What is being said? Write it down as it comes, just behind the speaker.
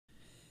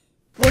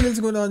What is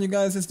going on, you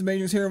guys? It's the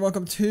Majors here.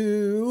 Welcome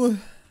to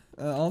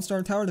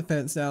All-Star Tower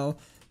Defense. Now,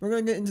 we're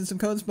going to get into some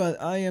codes, but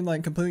I am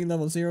like completely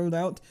level 0'd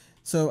out.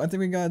 So I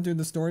think we gotta do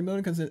the story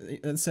mode because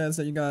it says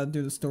that you gotta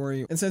do the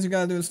story. It says you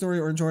gotta do a story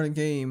or join a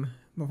game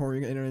before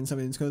you enter in some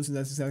of these codes, and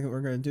that's exactly what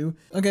we're gonna do.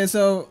 Okay,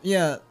 so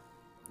yeah,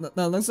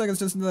 now it looks like it's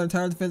just another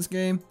tower defense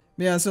game.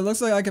 Yeah, so it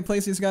looks like I can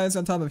place these guys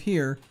on top of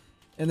here,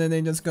 and then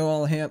they just go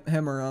all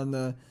hammer on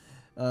the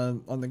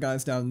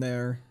guys down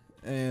there.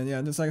 And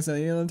yeah, just like I said,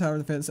 another tower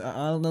defense.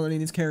 I don't know any of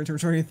these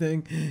characters or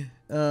anything.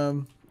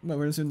 But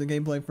we're just doing the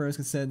gameplay first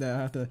because said that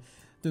I have to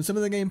do some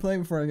of the gameplay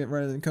before I get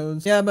right into the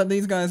codes. Yeah, but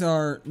these guys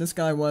are, this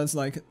guy was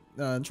like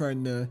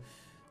trying to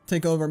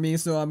take over me,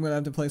 so I'm gonna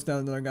have to place down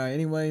another guy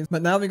anyways.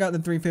 But now we got the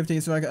 350,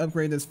 so I can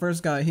upgrade this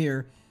first guy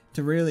here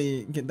to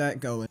really get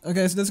that going.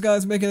 Okay, so this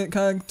guy's making it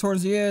kind of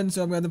towards the end,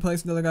 so I'm gonna have to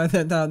place another guy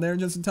down there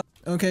just in time.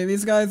 Okay,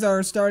 these guys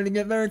are starting to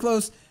get very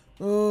close.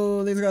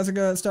 Oh, these guys are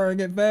gonna start to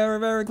get very,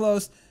 very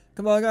close.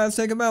 Come on, guys,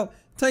 take him out.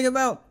 Take him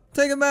out.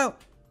 Take him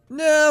out.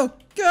 No,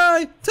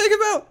 guy, take him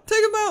out.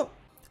 Take him out.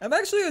 I'm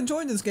actually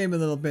enjoying this game a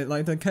little bit.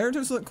 Like, the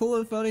characters look cool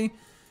and funny,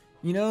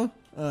 you know?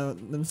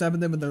 Them stabbing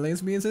them with their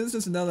laser beams. It's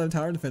just another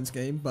tower defense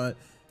game, but,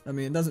 I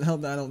mean, it doesn't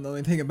help that I don't know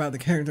anything about the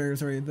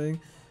characters or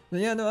anything. But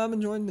yeah, no, I'm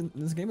enjoying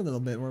this game a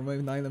little bit. We're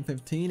wave 9 and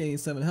 15,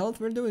 87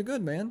 health. We're doing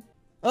good, man.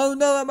 Oh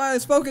no, I might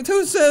have spoken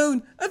too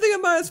soon! I think I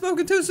might have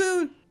spoken too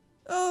soon!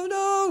 Oh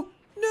no!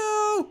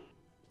 No!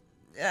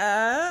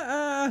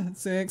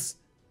 6.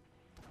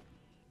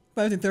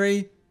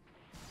 53.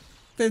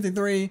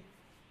 53.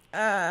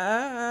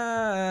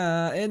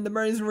 End the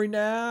misery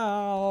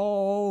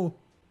now.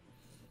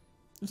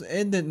 Just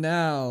end it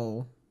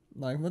now.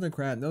 Like, what the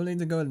crap. No need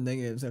to go to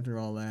negatives after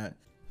all that.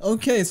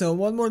 Okay, so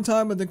one more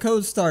time with the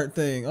code start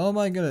thing. Oh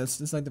my goodness.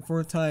 It's like the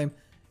 4th time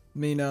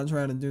me now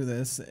trying to do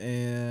this.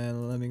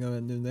 And let me go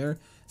ahead and do there.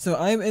 So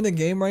I'm in a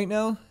game right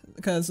now.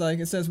 Because like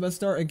it says, must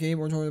start a game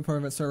or join a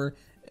private server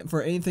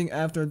for anything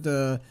after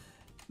the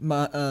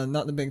not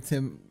the Big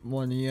Tim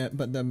one yet,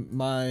 but the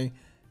my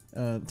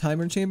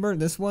timer chamber,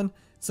 this one.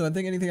 So I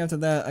think anything after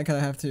that, I kind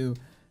of have to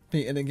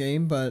be in a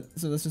game, but,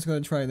 so let's just go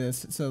and try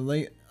this. So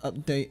late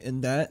update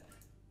in that,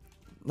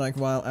 like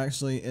while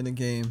actually in a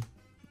game.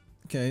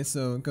 Okay,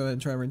 so go ahead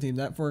and try and redeem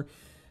that for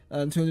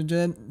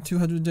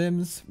 200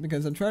 gems,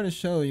 because I'm trying to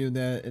show you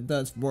that it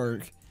does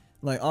work.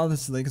 Like,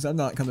 obviously, because I'm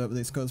not coming up with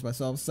these codes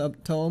myself.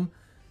 Sub-tome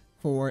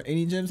for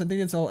 80 gems. I think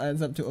it's all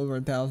adds up to over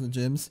 1,000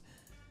 gems.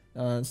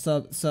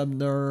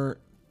 Sub-in-fur-man.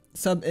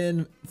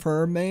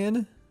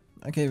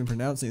 I can't even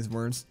pronounce these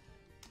words.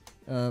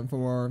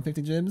 For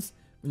 50 gems,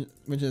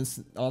 which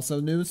is also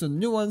new. So the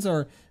new ones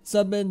are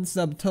sub-in,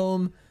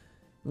 sub-tome,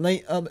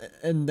 late up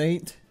and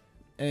date,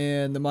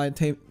 and the my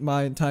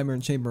timer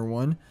and chamber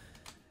one.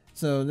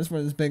 So this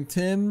one is Big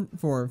Tim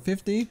for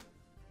 50,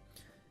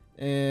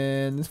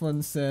 and this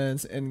one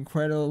says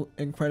incredible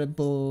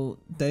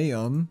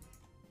Dayum.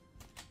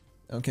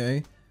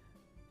 Okay,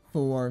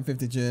 for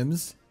 50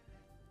 gems,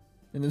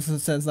 and this one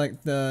says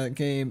like the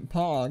game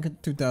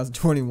Pog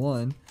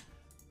 2021.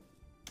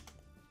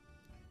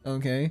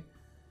 Okay,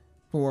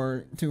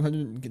 for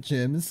 200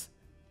 gems,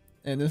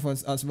 and this one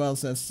as well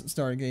says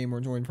start a game or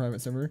join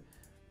private server.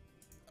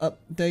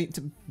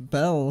 Update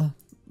bell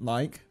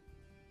like,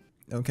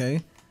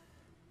 okay,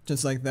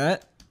 just like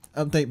that.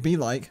 Update be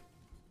like.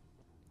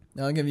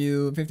 Now I'll give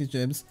you 50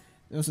 gems.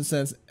 It also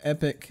says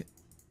epic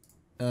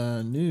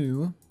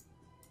new.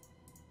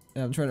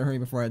 And I'm trying to hurry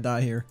before I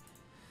die here.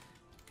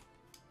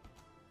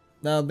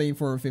 That'll be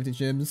for 50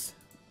 gems.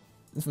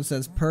 This one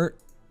says pert.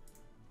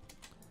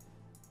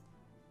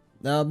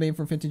 That'll be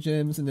for 50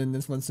 gems, and then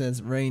this one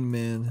says Rain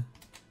Man.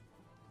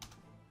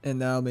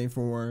 And that'll be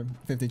for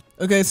 50.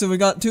 Okay, so we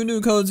got 2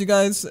 new codes, you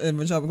guys, and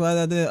which I'm glad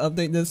I didn't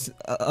update this,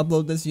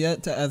 upload this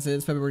yet, as it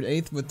is February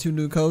 8th with 2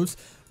 new codes.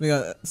 We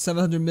got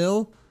 700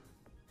 mil.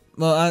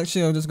 Well,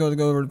 actually, I'll just go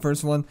over the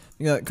first one.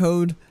 We got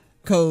code,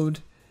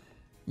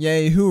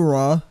 yay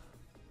hoorah,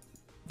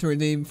 to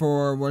redeem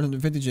for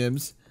 150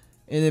 gems.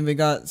 And then we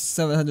got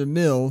 700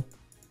 mil.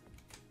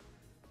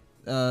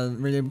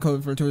 Redeem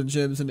code for 200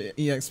 gems and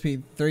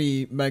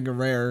EXP3 mega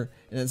rare,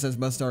 and it says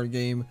must start a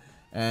game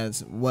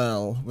as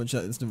well, which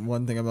is the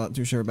one thing I'm not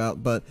too sure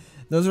about. But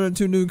those are the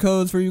 2 new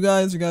codes for you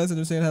guys. You guys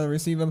understand how to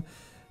receive them.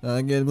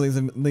 Again, please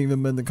leave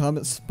them in the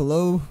comments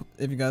below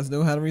if you guys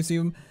know how to receive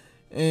them.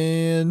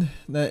 And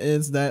that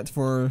is that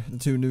for the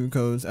 2 new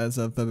codes as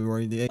of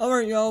February the 8th.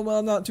 Alright, y'all, well,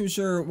 I'm not too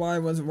sure why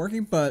it wasn't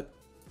working, but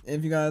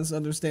if you guys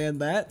understand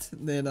that,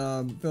 then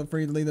feel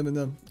free to leave them in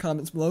the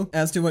comments below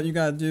as to what you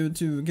gotta do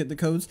to get the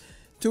codes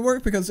to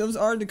work, because those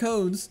are the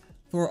codes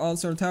for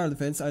All-Star Tower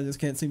Defense. I just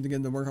can't seem to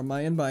get them to work on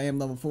my end, but I am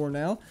level 4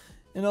 now.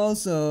 And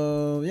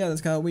also, yeah, that's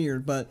kind of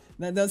weird, but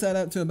that does add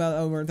up to about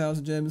over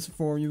 1,000 gems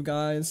for you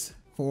guys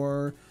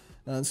for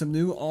some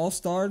new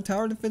All-Star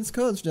Tower Defense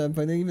codes. I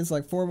believe it's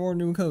like 4 more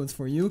new codes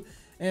for you,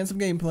 and some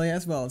gameplay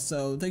as well.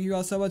 So thank you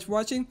all so much for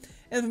watching,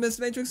 and for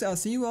Mr. Matrix, I'll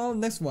see you all in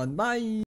the next one. Bye!